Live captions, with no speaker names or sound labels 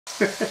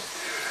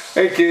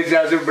Hey kids,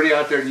 how's everybody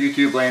out there in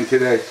YouTube land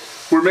today?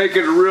 We're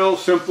making a real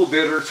simple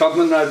dinner,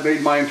 something that I've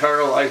made my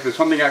entire life. It's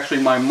something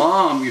actually my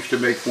mom used to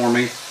make for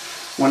me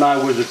when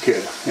I was a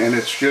kid. And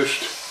it's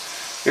just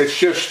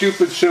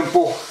stupid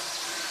simple.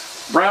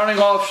 Browning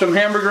off some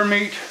hamburger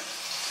meat.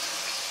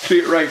 See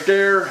it right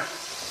there.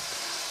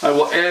 I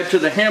will add to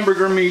the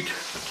hamburger meat.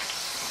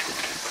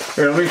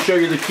 Here, let me show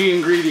you the key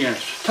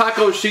ingredients.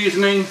 Taco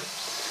seasoning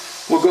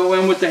will go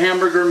in with the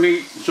hamburger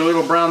meat, so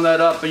it'll brown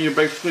that up and you're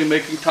basically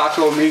making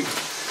taco meat.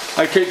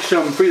 I take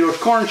some Fritos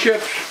corn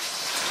chips.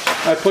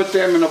 I put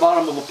them in the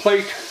bottom of a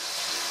plate.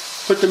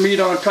 Put the meat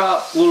on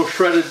top, a little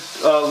shredded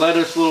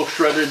lettuce, a little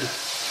shredded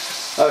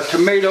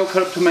tomato,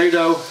 cut up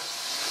tomato,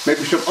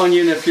 maybe some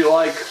onion if you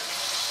like.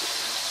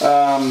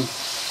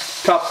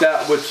 Top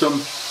that with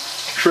some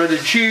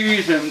shredded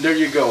cheese, and there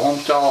you go,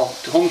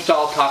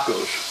 homestyle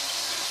tacos.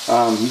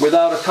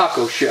 Without a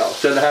taco shell.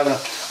 Instead of having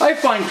I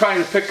find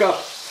trying to pick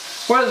up,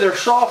 whether they're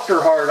soft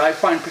or hard, I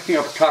find picking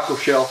up a taco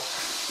shell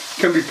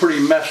can be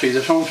pretty messy.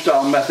 This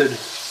homestyle method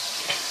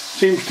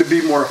seems to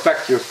be more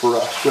effective for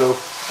us. So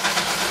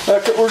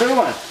that's what we're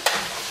doing.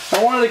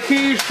 Now one of the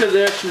keys to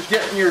this is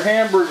getting your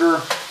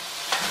hamburger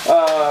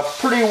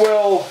pretty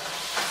well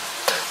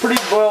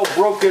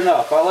broken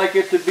up. I like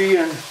it to be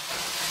in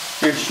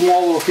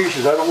small little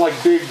pieces. I don't like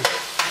big,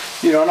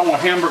 I don't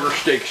want hamburger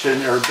steaks in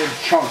there, big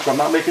chunks. I'm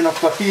not making a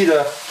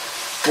fajita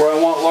where I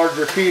want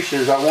larger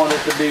pieces. I want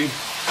it to be,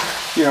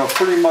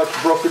 pretty much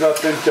broken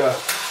up into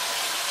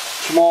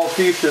small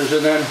pieces,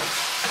 and then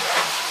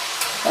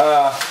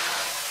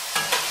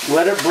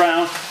let it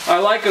brown. I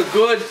like a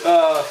good,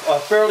 a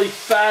fairly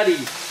fatty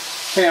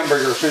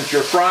hamburger, since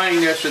you're frying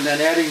this and then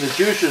adding the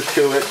juices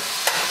to it.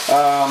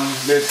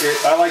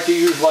 I like to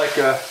use like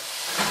a,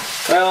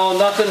 well,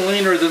 nothing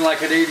leaner than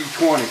like an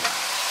 80-20.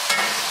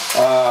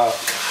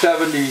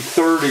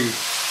 70-30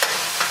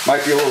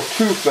 might be a little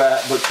too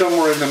fat, but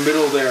somewhere in the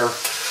middle there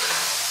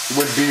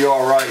would be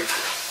all right.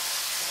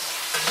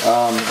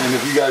 And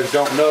if you guys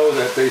don't know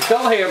that they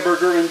sell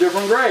hamburger in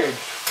different grades,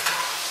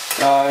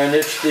 and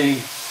it's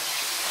the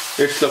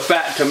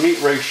fat to meat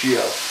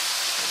ratio.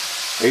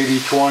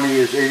 80-20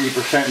 is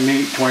 80%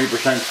 meat,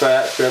 20%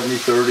 fat.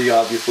 70-30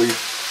 obviously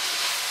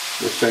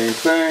the same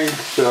thing.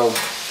 So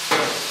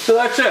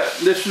that's it.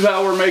 This is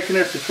how we're making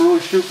this. It's really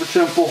super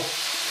simple.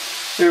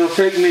 It'll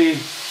take me,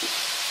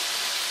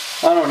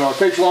 I don't know, it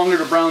takes longer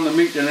to brown the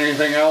meat than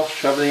anything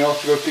else. Everything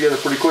else goes together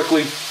pretty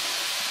quickly.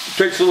 It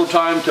takes a little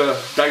time to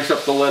dice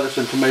up the lettuce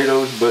and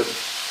tomatoes,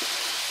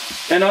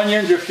 and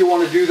onions if you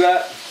want to do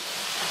that.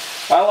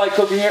 I like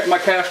cooking it in my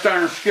cast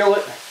iron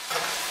skillet,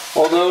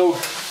 although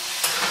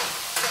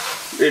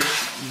it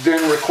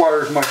then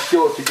requires my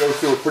skillet to go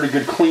through a pretty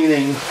good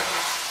cleaning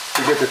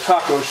to get the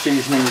taco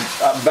seasoning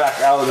back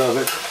out of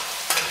it.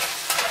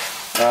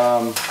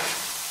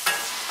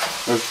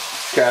 Those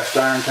cast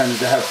iron tended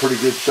to have pretty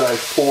good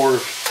sized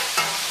pores,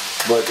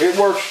 but it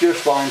works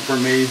just fine for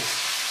me.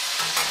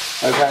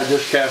 I've had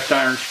this cast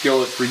iron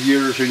skillet for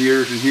years and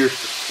years and years.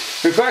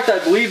 In fact, I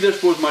believe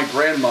this was my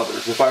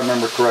grandmother's, if I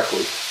remember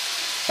correctly.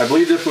 I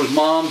believe this was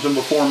Mom's, and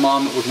before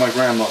Mom it was my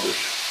grandmother's.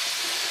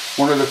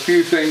 One of the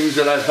few things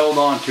that I've held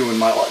on to in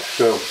my life.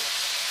 So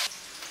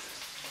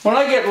when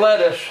I get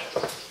lettuce,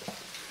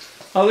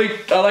 I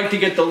like to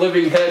get the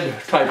living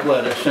head type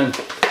lettuce, and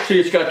see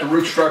it's got the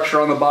root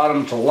structure on the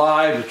bottom. It's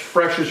alive, it's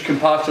fresh as can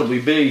possibly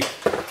be.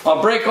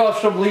 I'll break off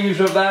some leaves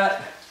of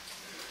that,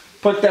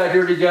 put that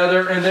here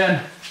together, and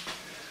then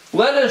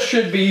lettuce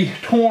should be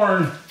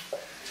torn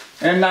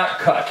and not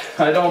cut.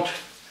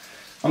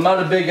 I'm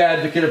not a big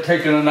advocate of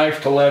taking a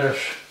knife to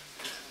lettuce.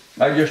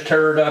 I just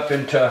tear it up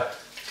into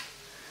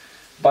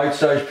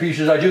bite-sized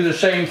pieces. I do the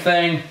same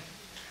thing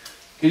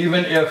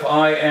even if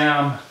I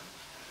am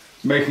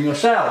making a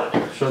salad.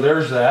 So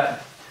there's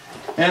that.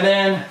 And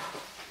then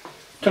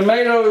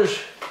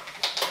tomatoes,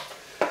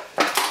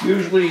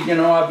 usually,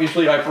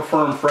 obviously I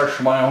prefer them fresh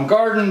from my own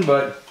garden,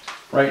 but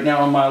right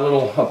now in my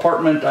little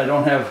apartment I'm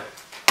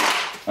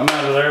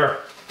out of there.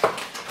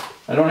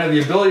 I don't have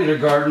the ability to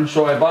garden,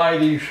 so I buy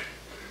these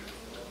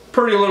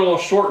pretty little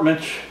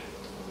assortments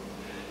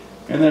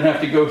and then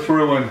have to go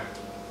through and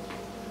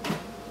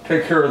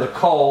take care of the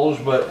culls.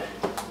 But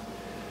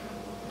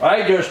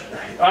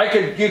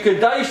you could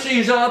dice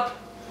these up,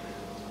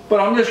 but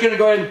I'm just going to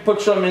go ahead and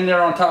put some in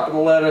there on top of the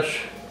lettuce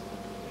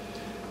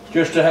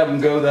just to have them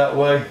go that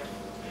way.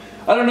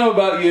 I don't know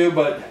about you,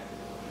 but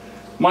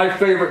my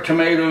favorite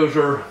tomatoes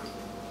are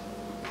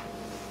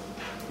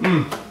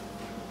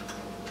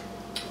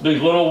these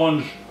little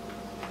ones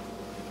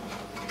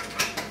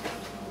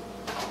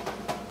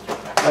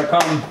that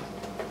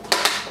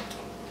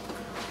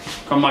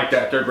come like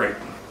that. They're great.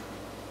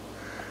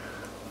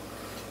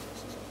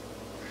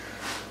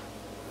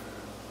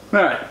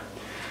 Alright,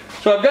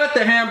 so I've got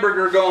the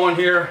hamburger going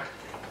here.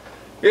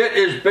 It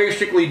is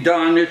basically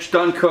done. It's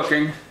done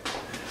cooking.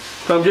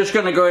 So I'm just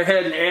going to go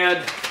ahead and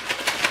add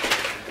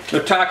the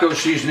taco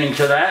seasoning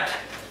to that.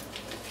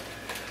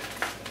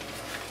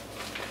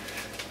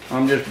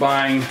 I'm just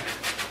buying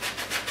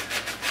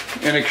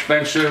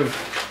inexpensive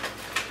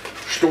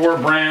store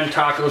brand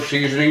taco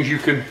seasonings. You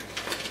can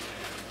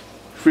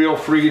feel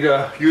free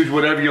to use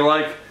whatever you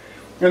like.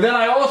 And then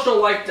I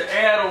also like to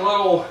add a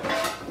little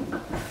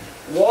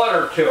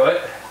water to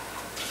it.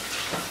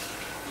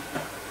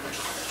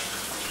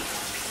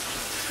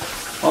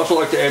 Also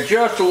like to add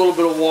just a little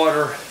bit of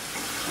water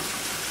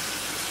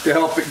to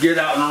help it get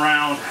out and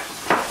around,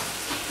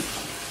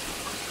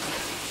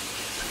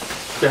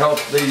 to help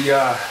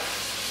the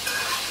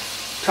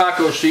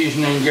taco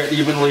seasoning get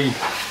evenly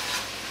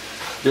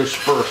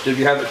dispersed. If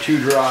you have it too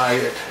dry,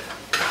 it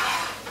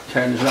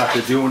tends not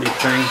to do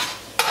anything.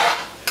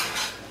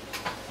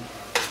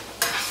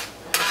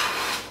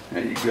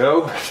 There you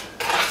go.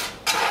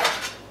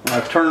 And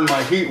I've turned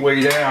my heat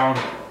way down.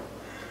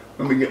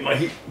 Let me get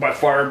my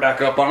fire back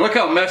up on. Look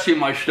how messy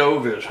my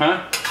stove is,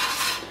 huh?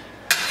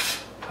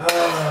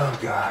 Oh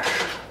gosh,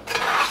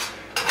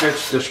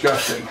 it's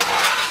disgusting.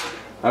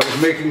 I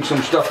was making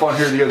some stuff on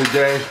here the other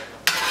day,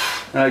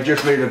 and I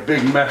just made a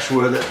big mess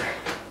with it.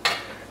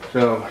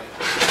 So,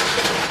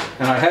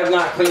 and I have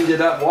not cleaned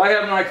it up. Why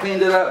haven't I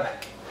cleaned it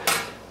up?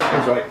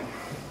 Because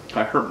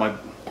I hurt my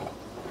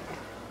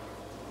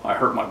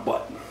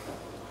butt.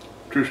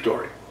 True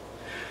story.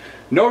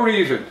 No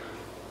reason.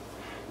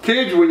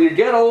 Kids, when you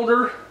get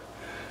older,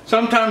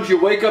 sometimes you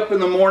wake up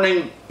in the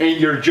morning and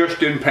you're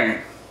just in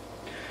pain.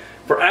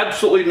 For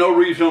absolutely no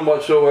reason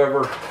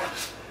whatsoever.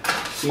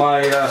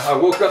 I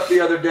woke up the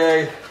other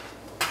day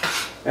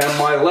and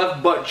my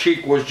left butt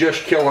cheek was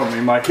just killing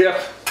me. My hip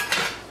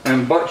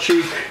and butt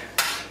cheek,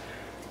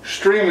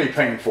 extremely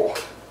painful.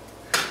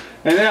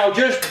 And now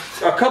just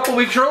a couple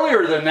weeks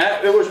earlier than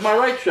that, it was my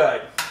right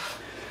side.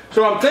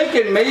 So I'm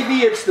thinking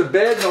maybe it's the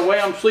bed and the way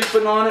I'm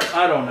sleeping on it.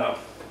 I don't know.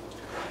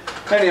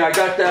 Anyway, I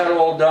got that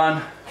all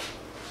done.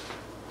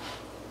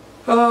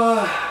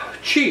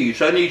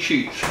 Cheese. I need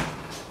cheese.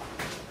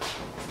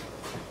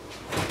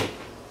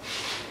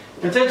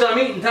 And since I'm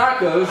eating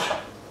tacos,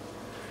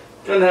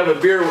 I'm gonna have a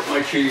beer with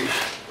my cheese.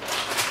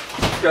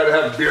 Gotta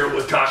have beer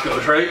with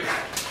tacos, right?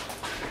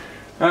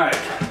 Alright.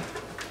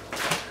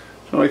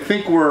 So I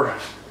think we're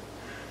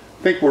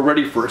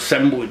ready for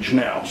assemblage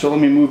now. So let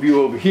me move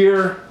you over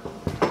here.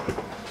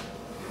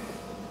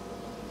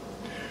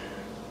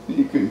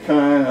 You can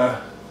kind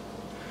of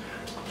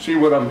see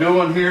what I'm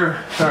doing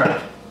here.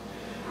 Alright.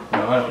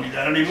 No, I don't need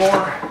that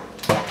anymore.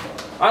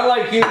 I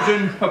like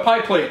using a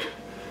pie plate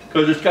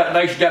because it's got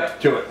nice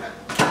depth to it.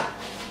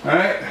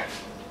 Alright.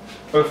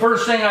 The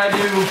first thing I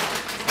do,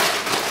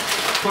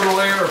 put a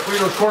layer of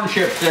Fritos corn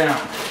chips down.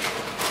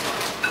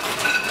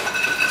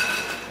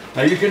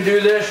 Now you can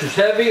do this as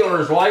heavy or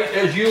as light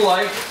as you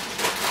like.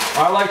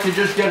 I like to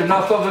just get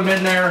enough of them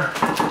in there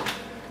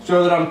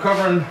so that I'm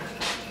covering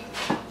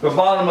the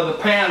bottom of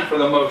the pan for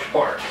the most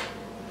part.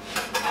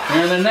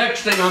 And the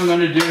next thing I'm going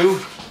to do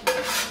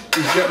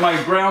is get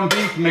my ground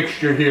beef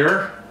mixture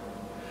here.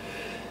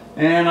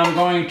 And I'm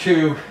going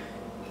to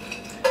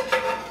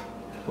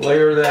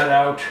layer that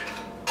out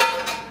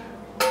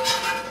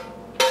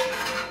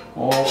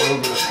all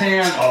over the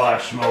pan. Oh,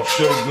 that smells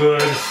so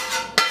good.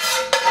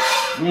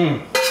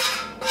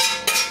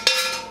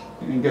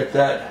 You can get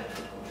that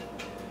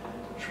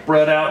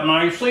spread out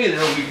nicely.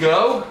 There we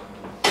go.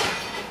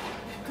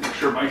 Make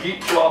sure my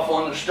heat's off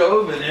on the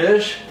stove. It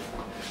is.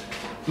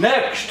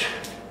 Next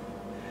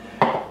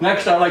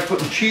I like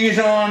putting cheese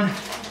on.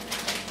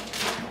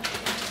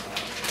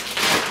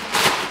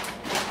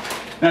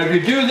 Now if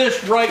you do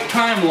this right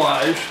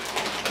time-wise,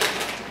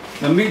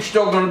 the meat's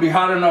still going to be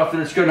hot enough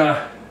that it's going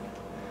to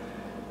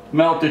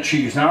melt the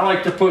cheese. Now I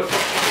like to put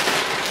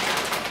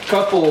a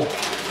couple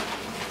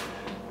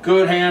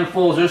good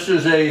handfuls. This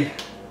is a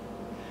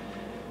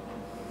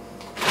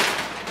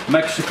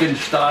Mexican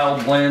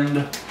style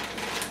blend.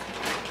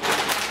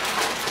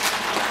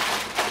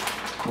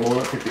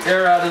 We'll get the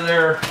air out of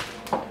there.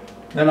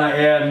 Then I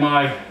add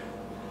my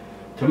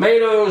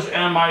tomatoes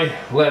and my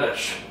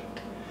lettuce.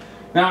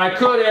 Now I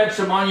could add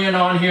some onion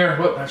on here.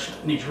 Whoop, that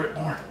needs a bit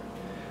more.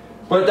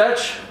 But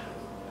that's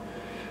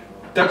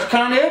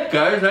kind of it,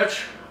 guys.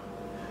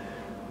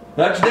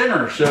 That's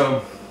dinner.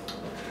 So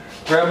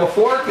grab a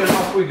fork and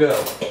off we go.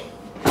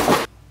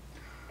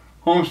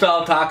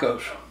 Homestyle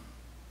tacos.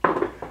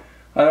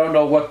 I don't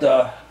know what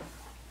the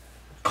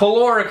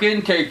caloric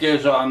intake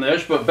is on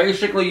this, but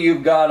basically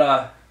you've got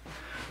a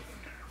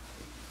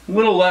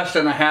little less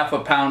than a half a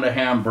pound of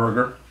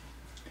hamburger.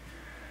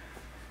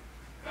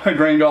 I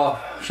drained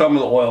off some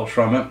of the oils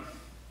from it.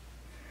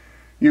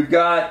 You've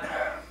got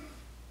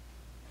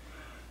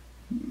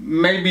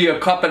maybe a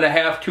cup and a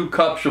half, 2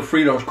 cups of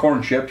Fritos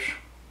corn chips.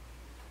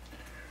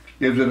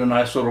 Gives it a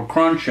nice little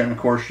crunch, and of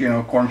course, you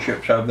know, corn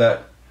chips have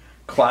that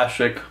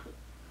classic,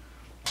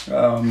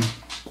 I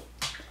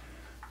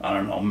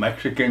don't know,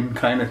 Mexican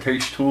kind of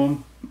taste to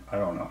them. I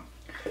don't know.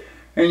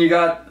 And you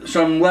got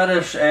some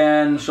lettuce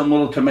and some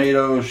little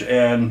tomatoes,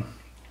 and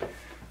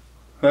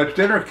that's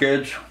dinner,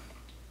 kids.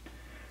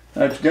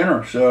 That's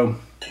dinner. So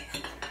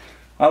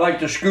I like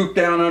to scoop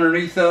down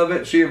underneath of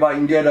it, see if I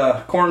can get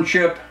a corn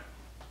chip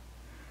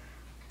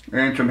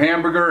and some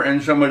hamburger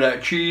and some of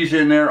that cheese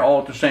in there all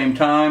at the same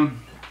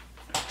time.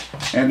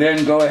 and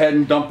then go ahead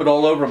and dump it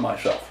all over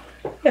myself.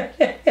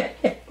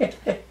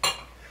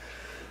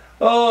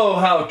 Oh,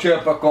 how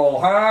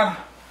typical, huh?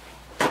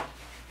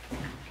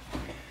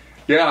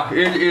 Yeah,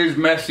 it is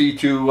messy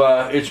to,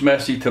 it's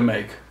messy to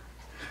make.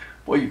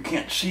 Well, you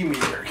can't see me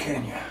there,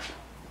 can you?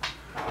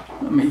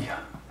 Let me,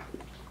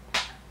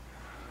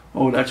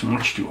 oh, that's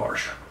much too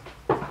harsh.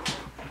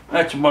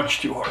 That's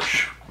much too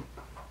harsh.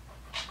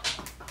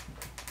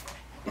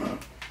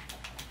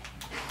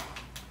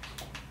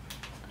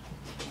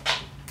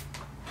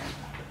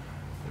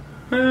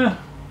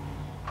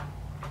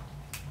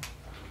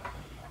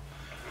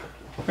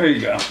 There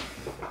you go.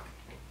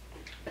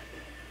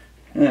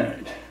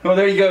 Alright. Well,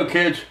 there you go,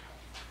 kids.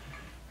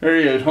 There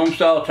he is,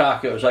 Homestyle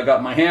tacos. I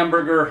got my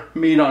hamburger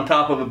meat on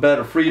top of a bed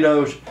of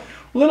Fritos.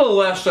 A little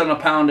less than a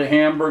pound of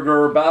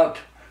hamburger, about a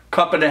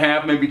cup and a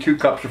half, maybe 2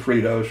 cups of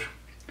Fritos.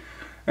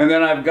 And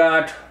then I've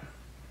got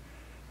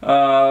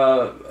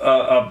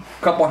a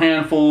couple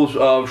handfuls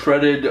of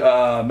shredded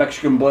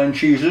Mexican blend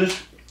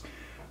cheeses.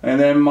 And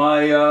then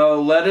my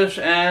lettuce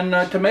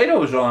and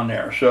tomatoes on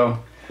there.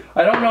 So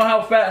I don't know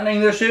how fattening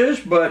this is,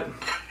 but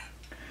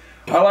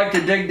I like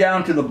to dig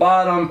down to the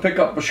bottom, pick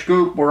up a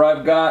scoop where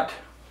I've got,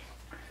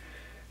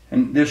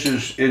 and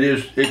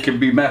it can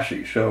be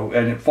messy, so,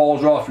 and it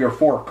falls off your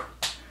fork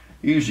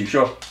easy.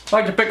 So I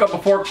like to pick up a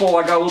forkful.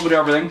 I got a little bit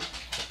of everything.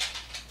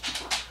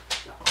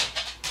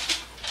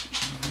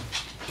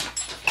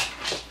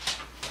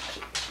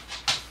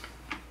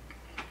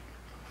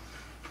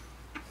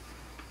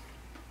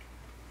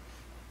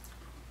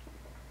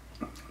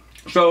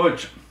 So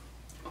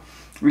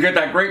we get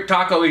that great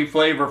taco-y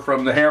flavor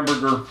from the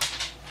hamburger.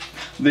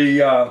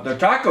 The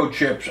taco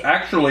chips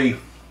actually,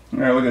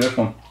 here, look at this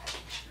one.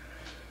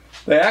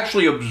 They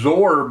actually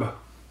absorb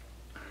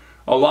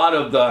a lot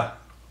of the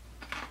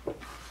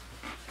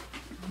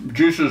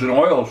juices and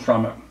oils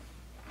from it.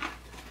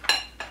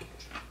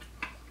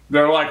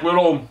 They're like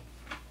little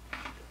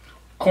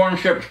corn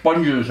chip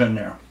sponges in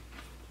there.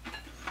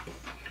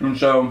 And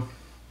so,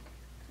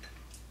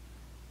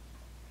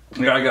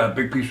 yeah, I got a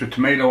big piece of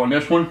tomato on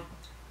this one.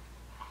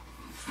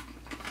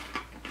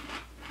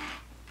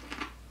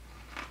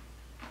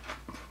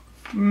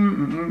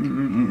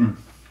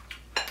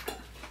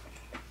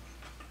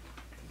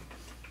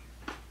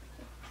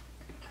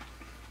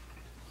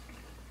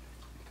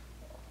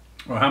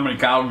 Well, how many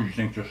calories do you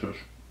think this is?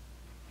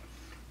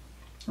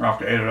 I'll have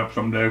to add it up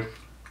someday.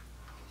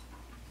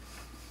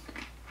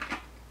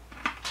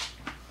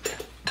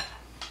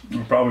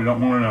 You probably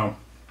don't want to know.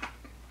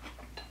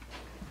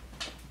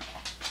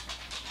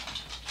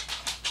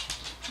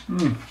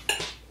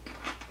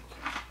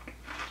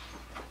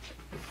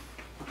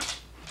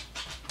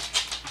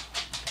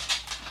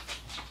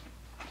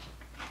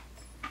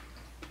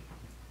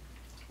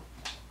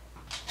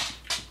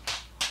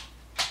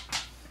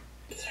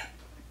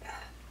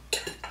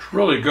 It's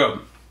really good.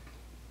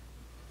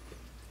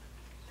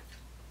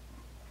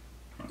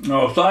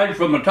 Now, aside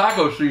from the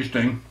taco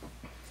seasoning,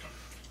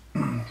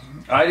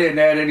 I didn't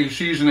add any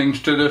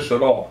seasonings to this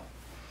at all.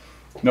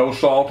 No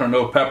salt or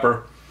no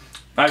pepper.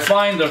 I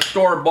find the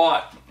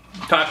store-bought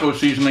taco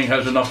seasoning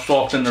has enough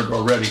salt in it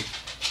already.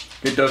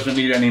 It doesn't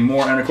need any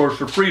more. And of course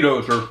the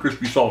Fritos are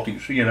crispy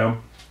salties, you know.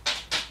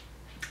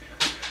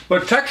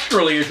 But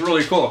texturally it's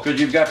really cool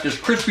because you've got this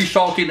crispy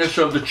saltiness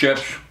of the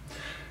chips.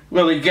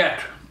 Lily,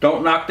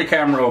 don't knock the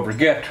camera over,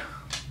 You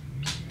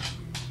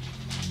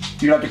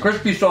got the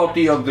crispy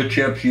salty of the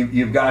chips.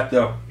 You've got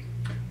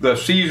the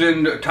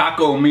seasoned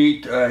taco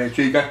meat. So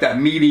you got that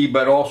meaty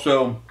but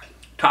also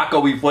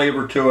taco-y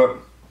flavor to it.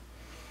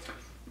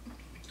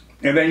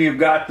 And then you've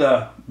got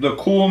the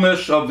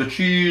coolness of the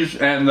cheese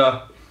and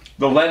the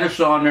lettuce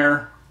on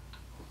there.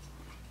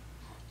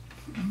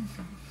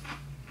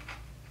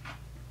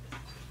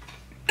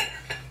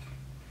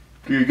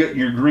 So you're getting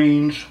your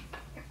greens.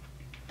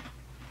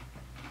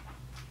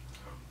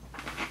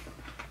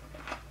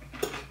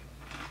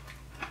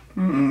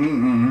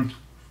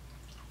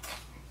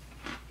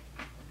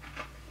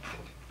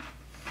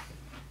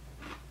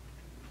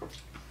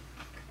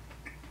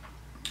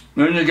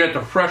 Then you get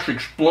the fresh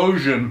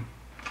explosion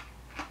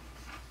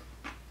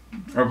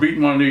of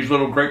eating one of these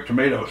little grape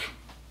tomatoes.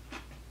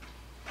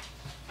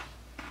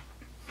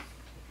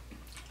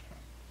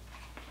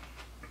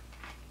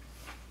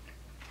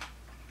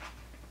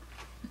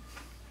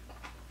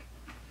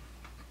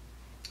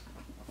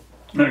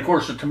 And of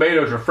course the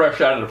tomatoes are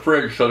fresh out of the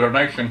fridge, so they're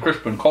nice and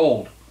crisp and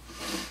cold,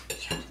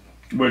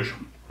 which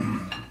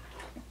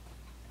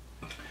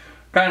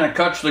kind of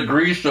cuts the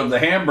grease of the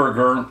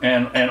hamburger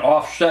and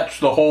offsets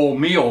the whole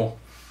meal.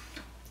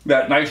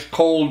 That nice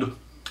cold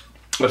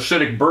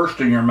acidic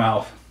burst in your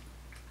mouth.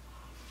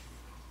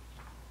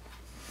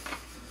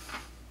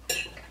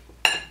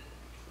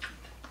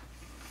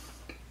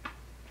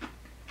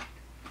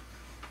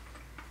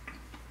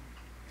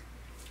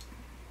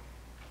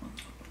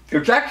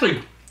 It's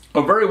actually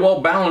a very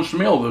well balanced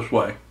meal this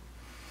way.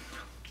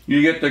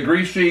 You get the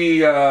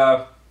greasy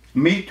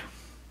meat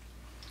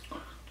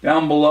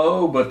down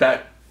below, but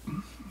that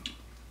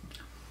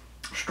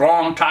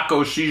strong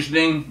taco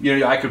seasoning. You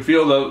know, I could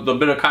feel the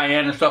bit of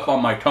cayenne and stuff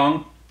on my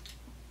tongue.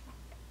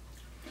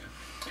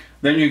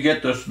 Then you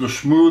get the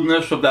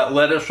smoothness of that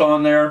lettuce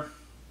on there.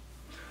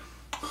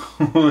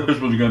 This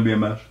one's going to be a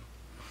mess.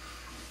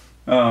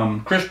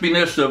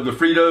 Crispiness of the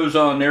Fritos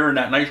on there and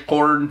that nice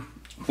corn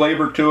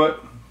flavor to it.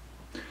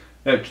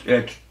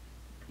 And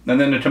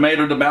then the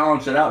tomato to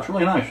balance it out. It's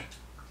really nice.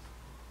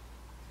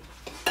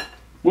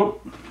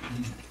 Whoop.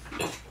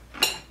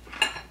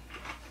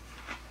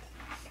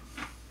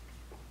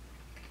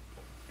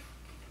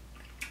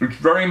 It's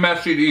very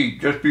messy to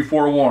eat, just be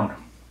forewarned.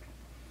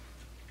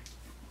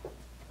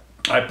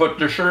 I put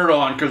the shirt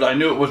on because I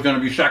knew it was going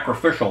to be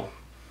sacrificial.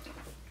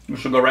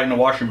 This will go right in the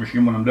washing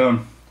machine when I'm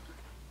done.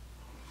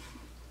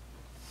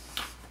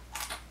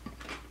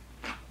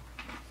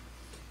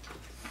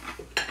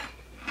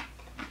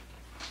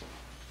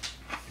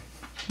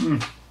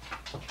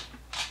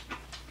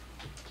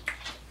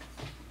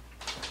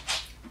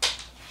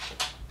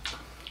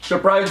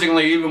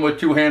 Surprisingly, even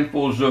with 2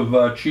 handfuls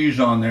of cheese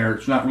on there,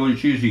 it's not really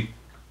cheesy.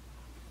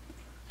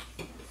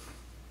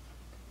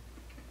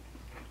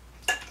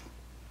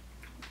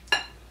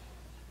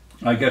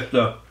 I guess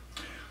the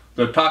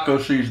taco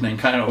seasoning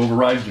kind of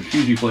overrides the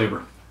cheesy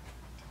flavor.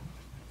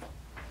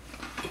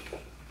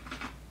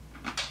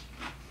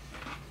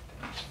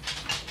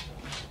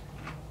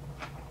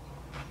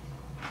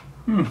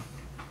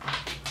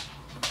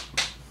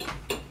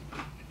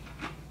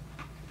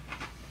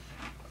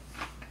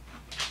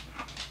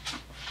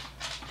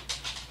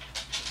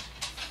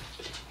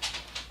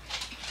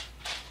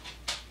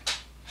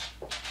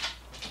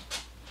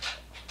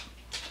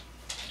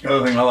 The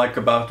other thing I like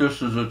about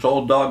this is it's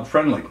all dog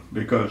friendly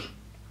because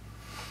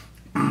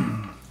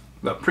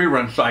the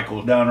pre-run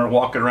cycle's down there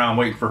walking around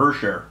waiting for her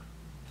share.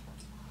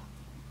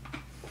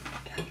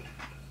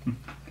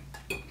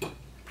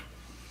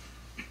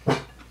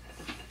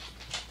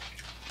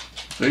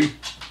 See?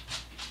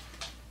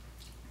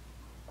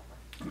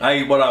 I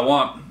eat what I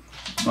want.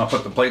 I'll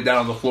put the plate down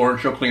on the floor and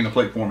she'll clean the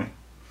plate for me.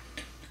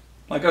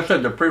 Like I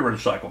said, the pre-run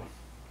cycle.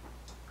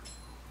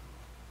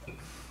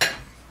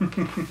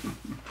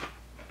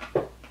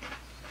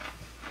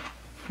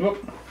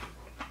 Whoop.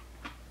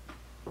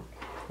 A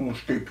little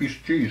straight piece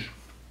of cheese.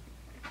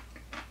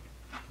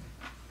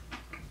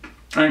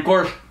 And of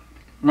course,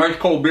 nice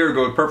cold beer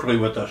goes perfectly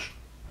with this.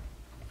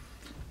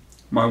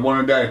 My one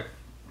a day.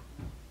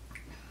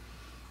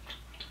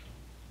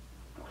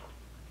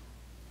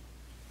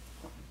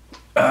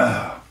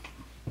 Got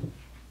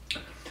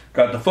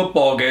the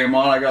football game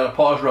on. I got to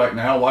pause right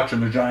now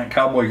watching the Giant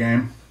Cowboy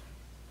game.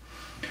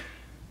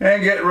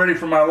 And getting ready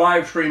for my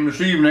live stream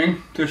this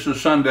evening. This is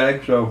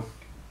Sunday, so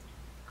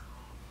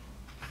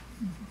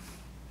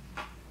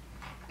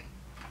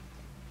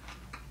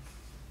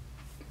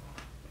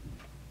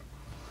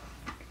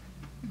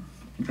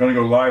I'm going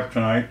to go live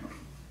tonight.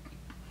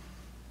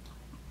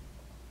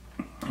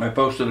 I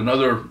posted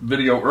another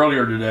video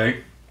earlier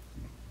today.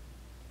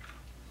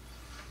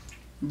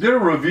 Did a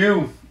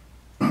review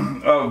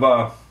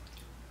of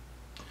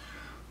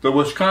the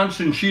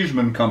Wisconsin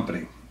Cheeseman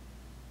Company.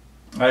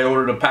 I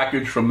ordered a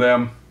package from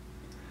them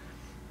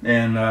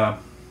and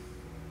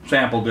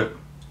sampled it.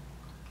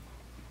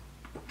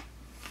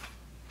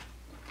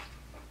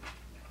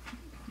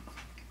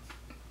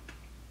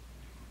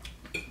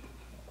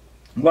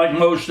 Like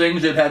most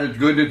things, it had its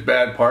good and its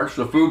bad parts.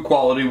 The food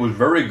quality was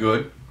very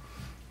good.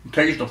 The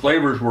taste, the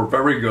flavors were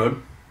very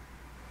good.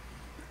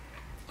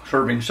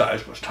 Serving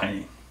size was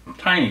tiny.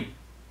 Tiny.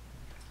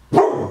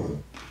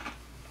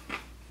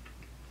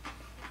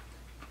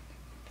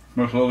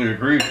 Miss Lily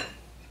agrees.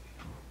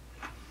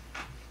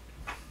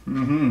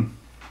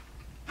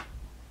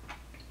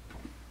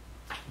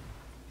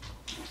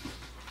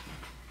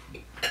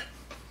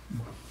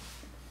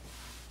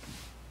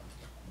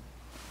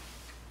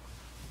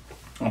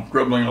 I'm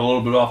dribbling a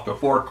little bit off the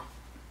fork.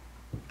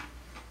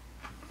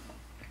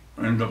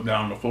 Ends up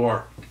down the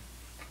floor.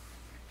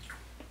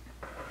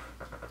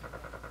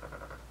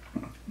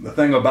 The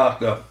thing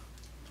about the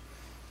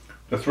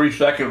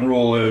 3-second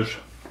rule is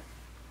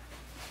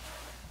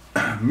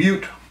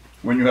mute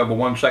when you have a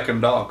 1-second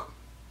dog.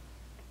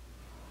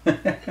 It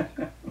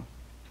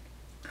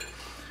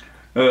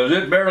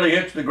barely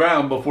hits the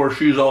ground before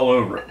she's all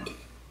over it.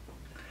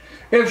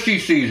 If she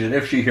sees it,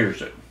 if she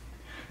hears it.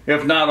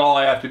 If not, all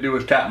I have to do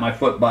is tap my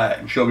foot by it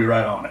and she'll be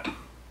right on it.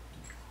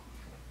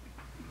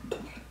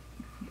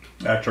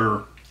 That's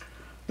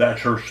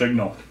her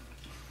signal.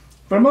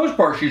 For the most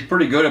part, she's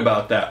pretty good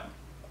about that.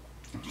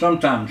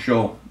 Sometimes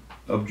she'll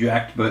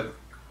object, but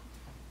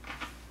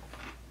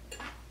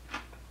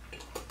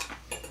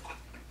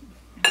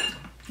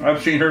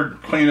I've seen her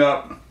clean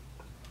up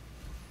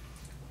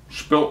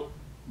spilt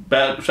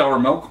bad sour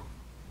milk.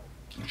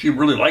 She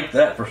really liked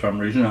that for some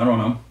reason. I don't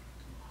know.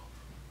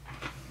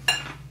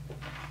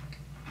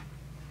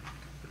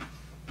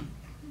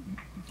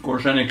 Of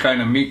course, any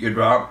kind of meat you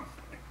drop.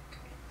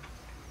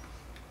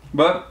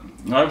 But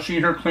I've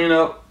seen her clean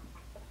up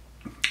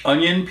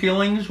onion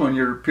peelings when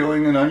you're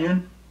peeling an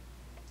onion.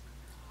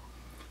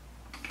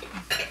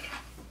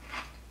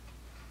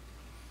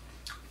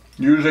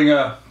 using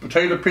a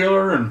potato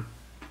peeler and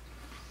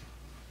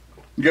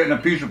getting a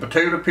piece of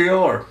potato peel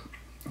or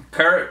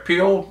carrot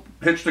peel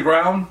hits the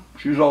ground,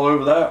 she's all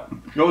over that.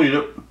 She'll eat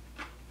it.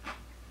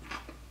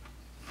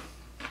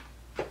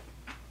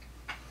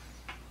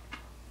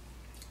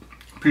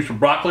 A piece of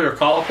broccoli or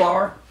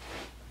cauliflower.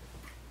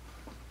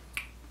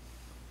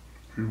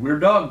 She's a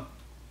weird dog.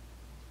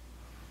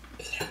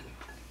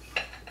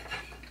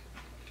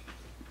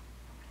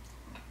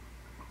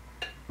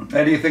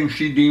 Anything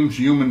she deems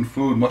human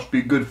food must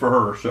be good for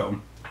her,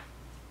 so.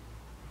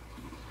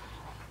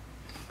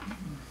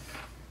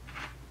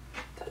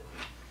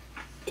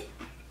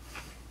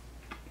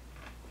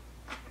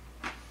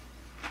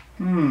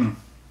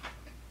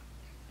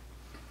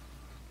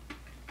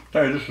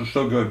 Hey, this is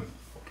so good.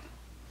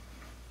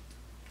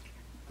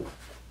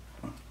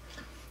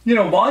 You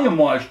know,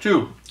 volume-wise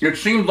too, it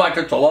seems like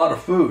it's a lot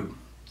of food,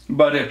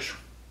 but it's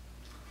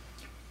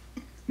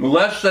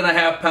less than a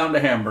half-pound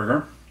of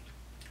hamburger.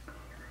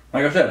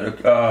 Like I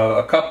said,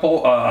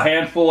 a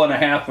handful and a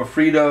half of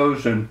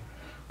Fritos and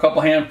a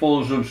couple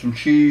handfuls of some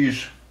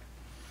cheese,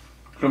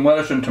 some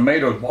lettuce and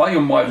tomatoes.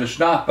 Volume-wise, it's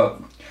not,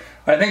 but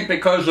I think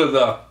because of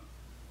the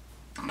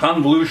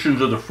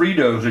convolutions of the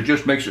Fritos, it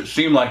just makes it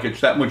seem like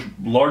it's that much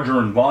larger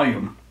in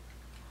volume.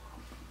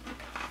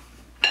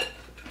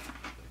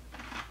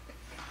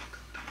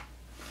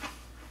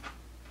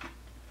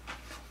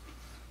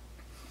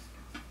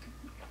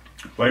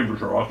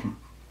 Flavors are awesome.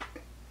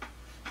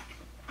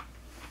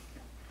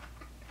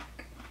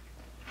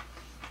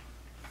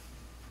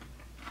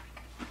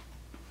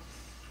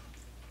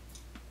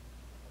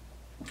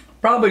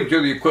 Probably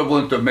to the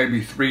equivalent of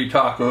maybe 3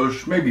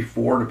 tacos, maybe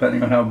 4,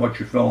 depending on how much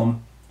you fill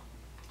them.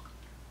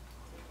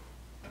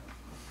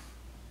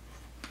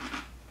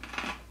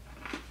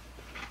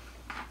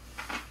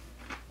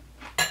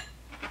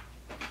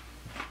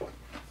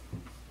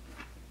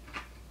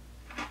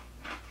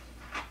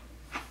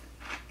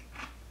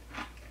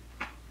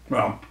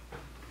 Well,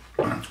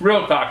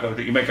 real tacos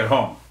that you make at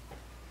home.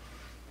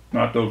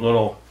 Not those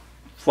little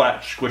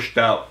flat, squished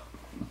out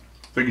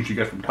things you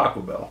get from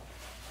Taco Bell.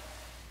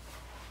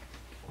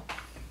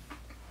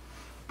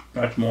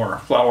 That's more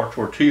flour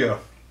tortilla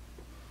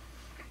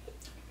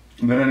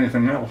than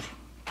anything else.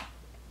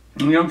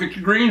 And you don't get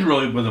your greens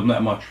really with them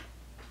that much.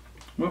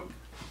 Whoop.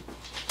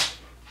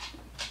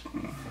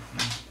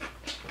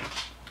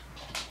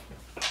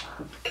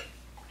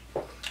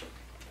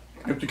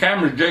 If the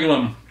camera's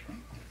jiggling,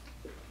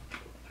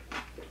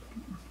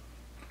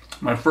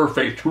 my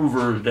fur-faced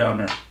Hoover is down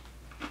there,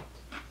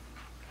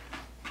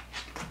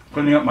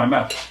 cleaning up my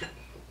mess.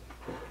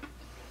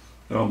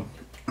 So,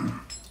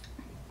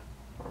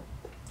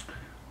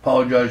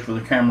 apologize for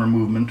the camera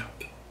movement.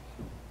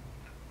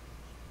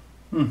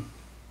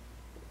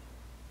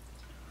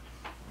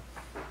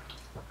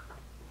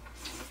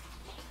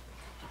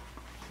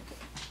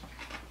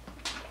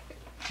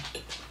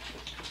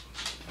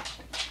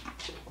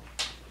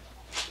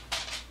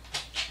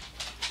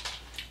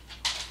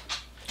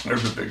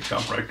 There's a big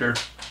chunk right there.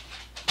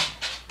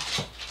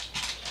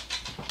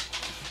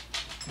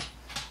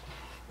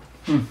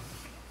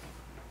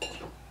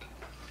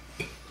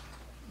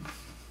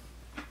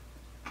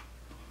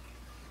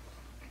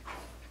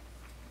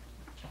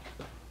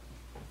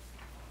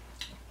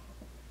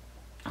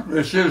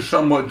 This is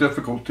somewhat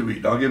difficult to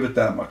eat, I'll give it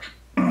that much.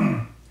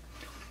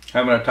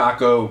 Having a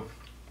taco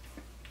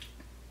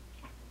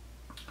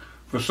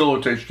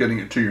facilitates getting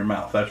it to your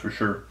mouth, that's for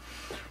sure.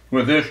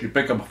 With this, you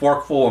pick up a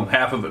forkful and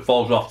half of it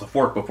falls off the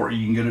fork before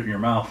you can get it in your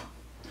mouth.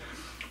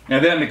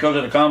 And then because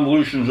of the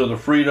convolutions of the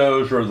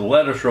Fritos or the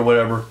lettuce or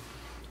whatever,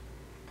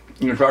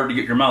 it's hard to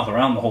get your mouth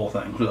around the whole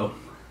thing. So.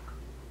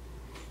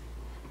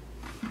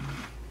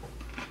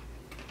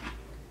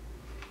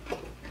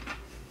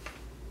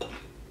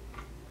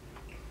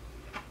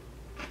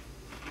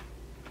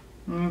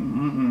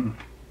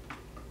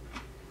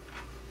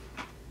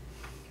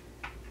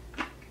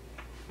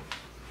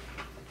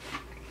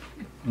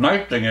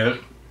 Nice thing is,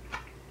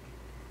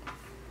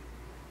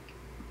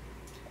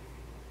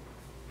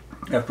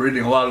 after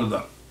eating a lot of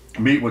the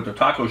meat with the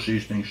taco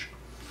seasonings,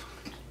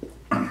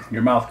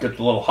 your mouth gets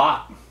a little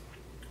hot.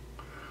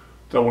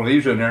 Throw one of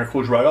these in there, it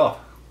cools right off.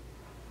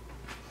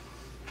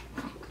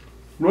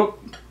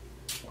 Whoop.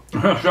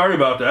 Sorry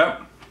about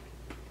that.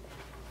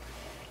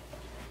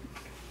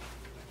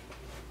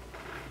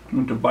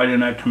 Went to bite in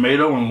that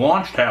tomato and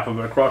launched half of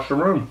it across the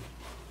room.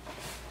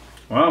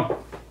 Wow,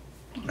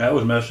 that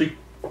was messy.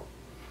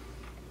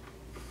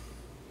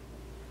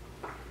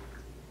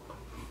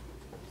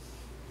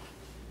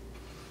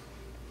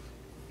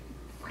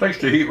 Takes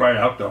the heat right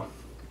out though.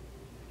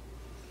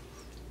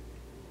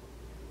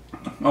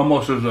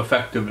 Almost as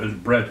effective as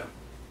bread.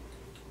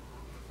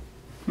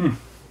 And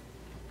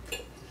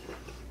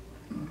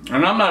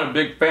I'm not a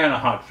big fan of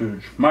hot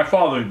foods. My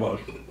father was.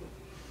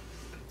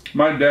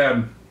 My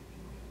dad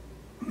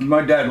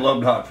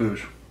loved hot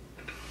foods.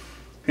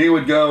 He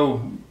would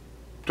go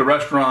to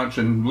restaurants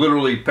and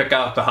literally pick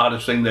out the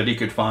hottest thing that he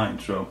could find,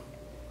 so.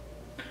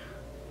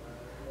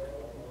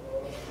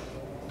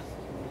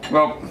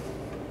 Well,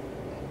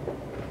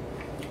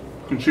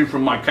 can see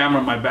from my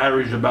camera, my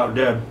battery's about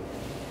dead.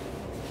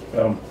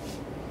 So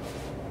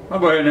I'll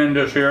go ahead and end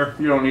this here.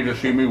 You don't need to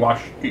see me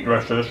eat the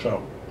rest of this.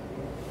 So,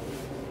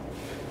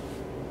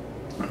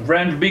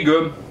 friends, be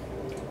good,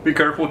 be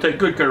careful, take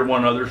good care of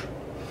one another.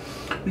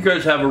 You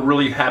guys have a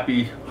really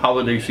happy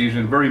holiday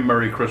season. Very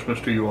Merry Christmas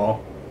to you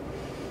all.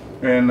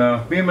 And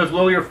me and Miss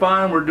Lily are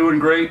fine. We're doing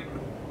great.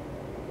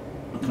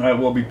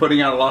 We'll be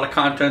putting out a lot of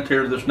content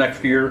here this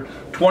next year.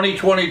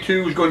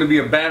 2022 is going to be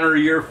a banner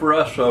year for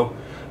us, so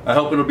I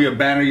hope it'll be a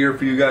banner year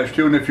for you guys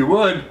too. And if you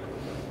would,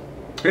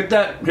 hit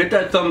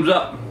that thumbs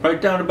up right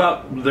down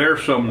about there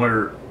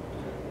somewhere.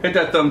 Hit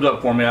that thumbs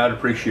up for me. I'd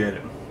appreciate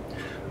it.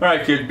 All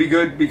right, kids, be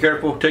good, be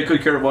careful, take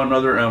good care of one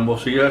another, and we'll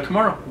see you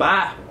tomorrow.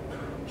 Bye.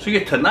 See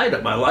you tonight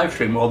at my live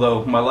stream,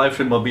 although my live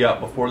stream will be out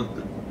before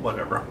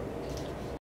whatever.